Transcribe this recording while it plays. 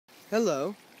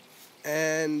Hello,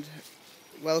 and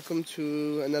welcome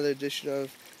to another edition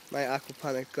of my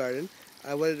aquaponic garden.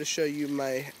 I wanted to show you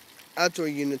my outdoor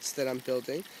units that I'm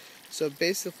building. So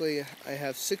basically, I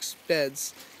have 6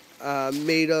 beds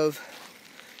made of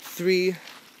 3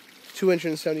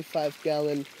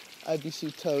 275-gallon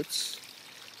IBC totes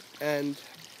and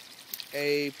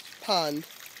a pond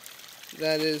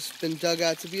that has been dug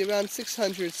out to be around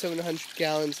 600, 700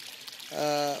 gallons.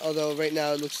 Although right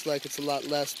now it looks like it's a lot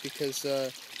less because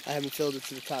I haven't filled it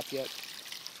to the top yet.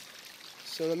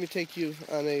 So let me take you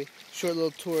on a short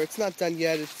little tour. It's not done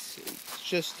yet. It's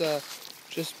just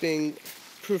being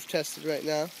proof tested right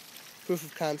now, proof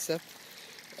of concept.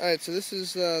 All right, so this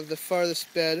is the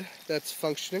farthest bed that's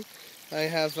functioning. I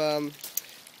have a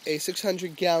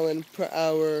 600-gallon per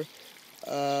hour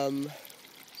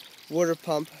water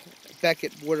pump,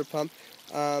 Beckett water pump.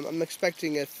 I'm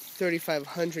expecting a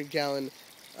 3,500-gallon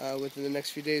within the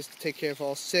next few days to take care of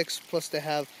all 6, plus to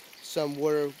have some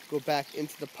water go back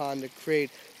into the pond to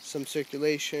create some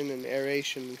circulation and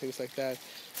aeration and things like that.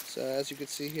 So as you can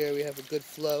see here, we have a good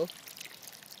flow.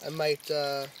 I might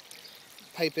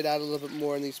pipe it out a little bit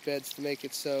more in these beds to make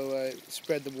it so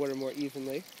spread the water more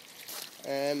evenly.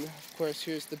 And of course,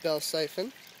 here's the bell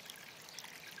siphon.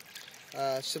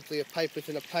 Simply a pipe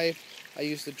within a pipe. I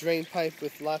used a drain pipe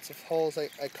with lots of holes I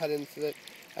cut into it.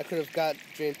 I could have got a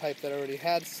drain pipe that already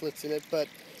had slits in it, but,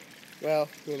 well,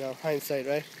 you know, hindsight,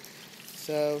 right?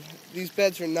 So these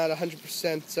beds are not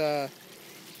 100%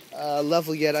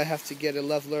 level yet. I have to get a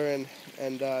leveler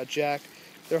and jack.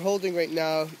 They're holding right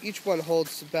now, each one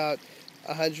holds about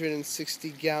 160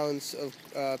 gallons of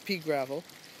pea gravel,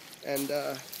 and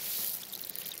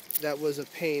that was a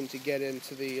pain to get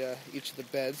into each of the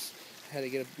beds. I had to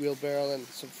get a wheelbarrow and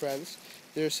some friends.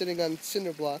 They're sitting on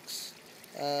cinder blocks.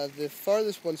 The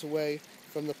farthest ones away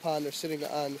from the pond are sitting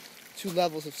on 2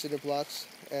 levels of cinder blocks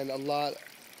and a lot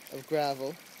of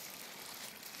gravel.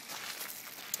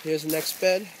 Here's the next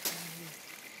bed.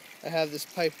 I have this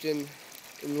piped in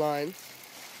line.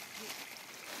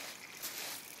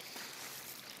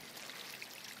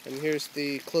 And here's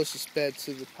the closest bed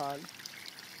to the pond.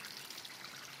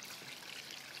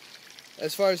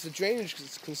 As far as the drainage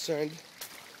is concerned,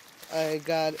 I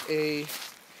got a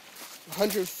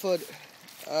 100-foot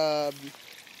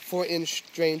 4-inch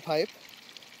drain pipe,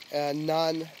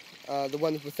 the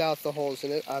one without the holes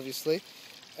in it, obviously,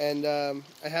 and I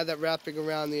had that wrapping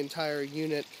around the entire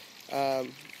unit.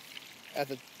 Right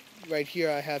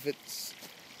here, I have it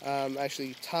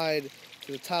actually tied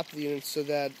to the top of the unit so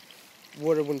that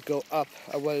water wouldn't go up.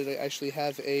 I wanted to actually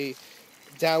have a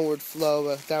downward flow,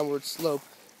 a downward slope.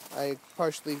 I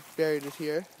partially buried it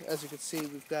here. As you can see,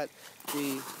 we've got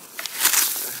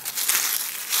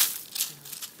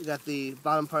the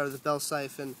bottom part of the bell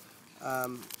siphon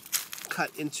cut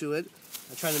into it.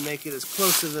 I'm trying to make it as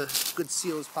close to the good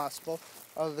seal as possible.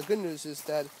 Although the good news is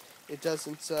that it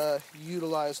doesn't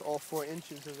utilize all 4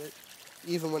 inches of it,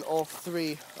 even when all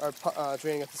 3 are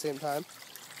draining at the same time.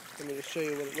 Let me just show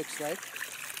you what it looks like.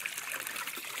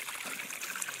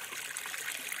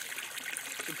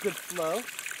 It's a good flow.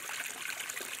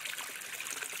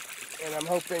 And I'm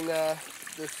hoping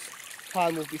this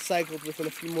pond will be cycled within a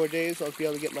few more days. I'll be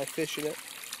able to get my fish in it,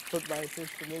 put my fish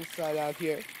from inside out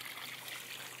here.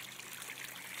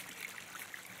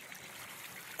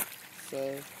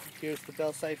 So here's the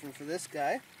bell siphon for this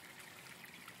guy,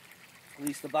 at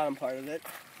least the bottom part of it.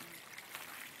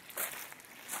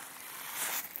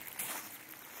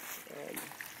 And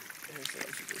here's the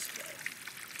rest of this guy.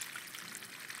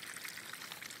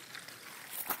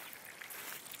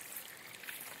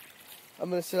 I'm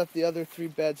going to set up the other 3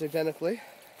 beds identically.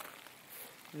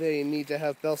 They need to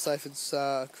have bell siphons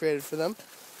created for them,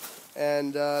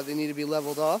 and they need to be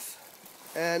leveled off.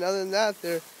 And other than that,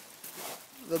 they'll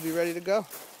be ready to go.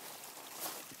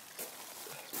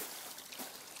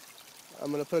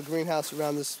 I'm going to put a greenhouse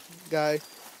around this guy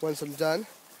once I'm done.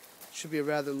 It should be a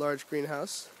rather large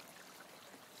greenhouse.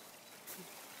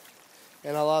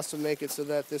 And I'll also make it so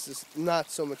that this is not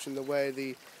so much in the way,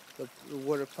 the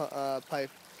water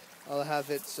pipe. I'll have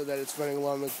it so that it's running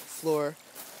along the floor.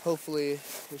 Hopefully,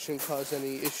 it shouldn't cause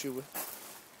any issue.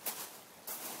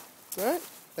 Alright,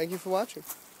 thank you for watching.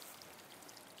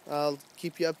 I'll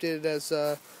keep you updated as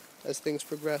things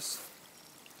progress.